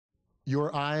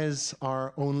Your eyes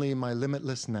are only my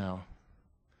limitless now,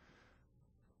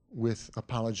 with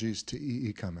apologies to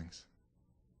E.E. Cummings.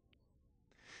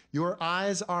 Your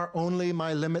eyes are only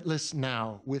my limitless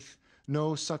now, with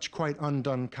no such quite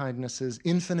undone kindnesses.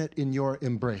 Infinite in your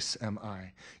embrace am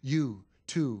I. You,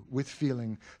 too, with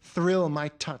feeling, thrill my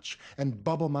touch and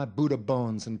bubble my Buddha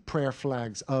bones and prayer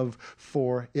flags of,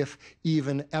 for, if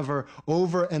even ever,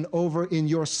 over and over in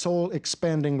your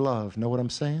soul-expanding love. Know what I'm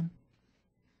saying?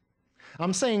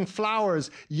 I'm saying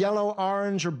flowers, yellow,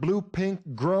 orange, or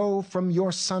blue-pink, grow from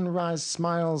your sunrise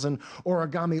smiles and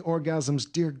origami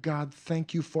orgasms. Dear God,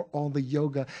 thank you for all the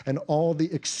yoga and all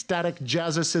the ecstatic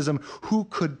jazzicism. Who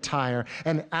could tire?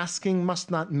 And asking must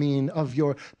not mean of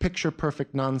your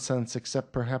picture-perfect nonsense,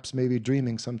 except perhaps maybe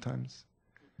dreaming sometimes.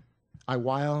 I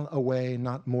while away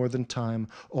not more than time,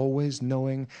 always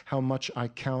knowing how much I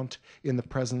count in the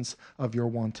presence of your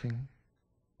wanting.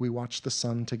 We watch the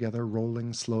sun together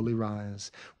rolling slowly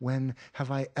rise. When have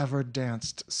I ever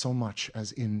danced so much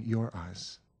as in your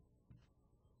eyes?